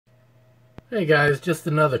Hey guys, just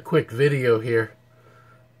another quick video here.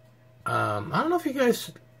 I don't know if you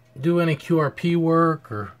guys do any QRP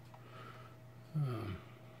work or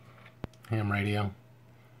ham radio,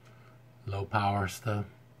 low power stuff.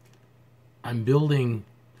 I'm building,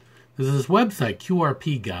 there's this website,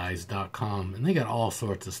 QRPGUYS.com, and they got all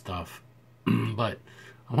sorts of stuff. But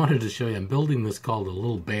I wanted to show you, I'm building this called a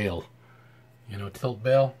little bale. You know, tilt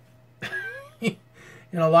bale. You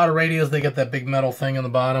know, a lot of radios, they got that big metal thing on the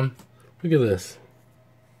bottom. Look at this.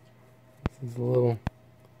 This is a little,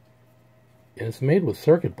 and it's made with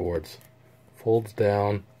circuit boards. Folds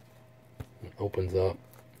down, and opens up.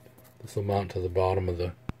 This will mount to the bottom of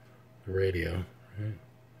the radio. Right?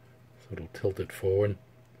 So it'll tilt it forward.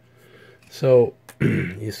 So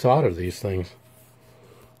you solder these things.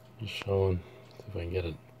 Just showing, see if I can get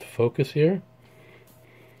it to focus here.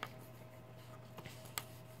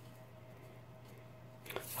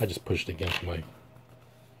 I just pushed against my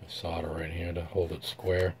solder right here to hold it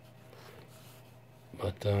square.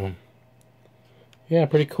 But yeah,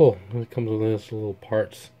 pretty cool. It comes with this little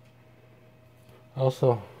parts.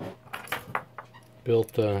 Also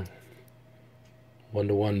built a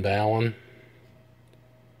 1-to-1 Balun.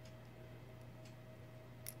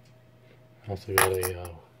 Also got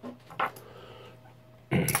a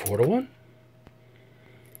 4-to-1.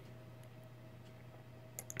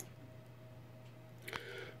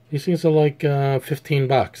 These things are like 15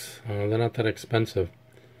 bucks. They're not that expensive.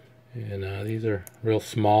 And these are real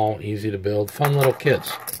small, easy to build, fun little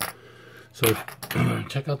kits. So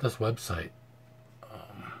check out this website.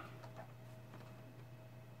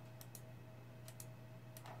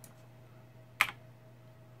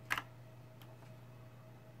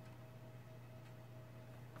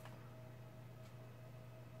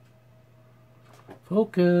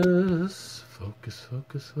 Focus, focus,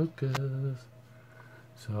 focus, focus.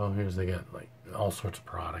 So here's, they got like all sorts of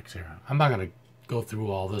products here. I'm not going to go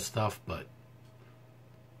through all this stuff, but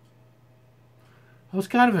I was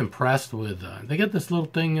kind of impressed with, they got this little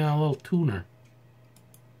thing, a little tuner.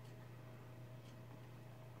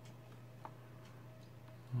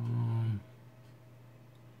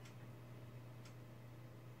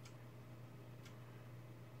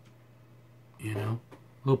 You know,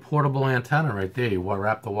 little portable antenna right there. You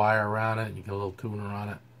wrap the wire around it, and you get a little tuner on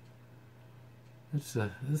it.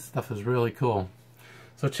 This stuff is really cool.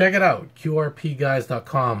 So check it out,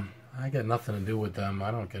 QRPGUYS.com. I got nothing to do with them.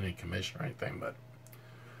 I don't get any commission or anything, but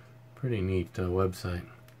pretty neat website.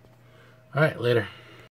 All right, later.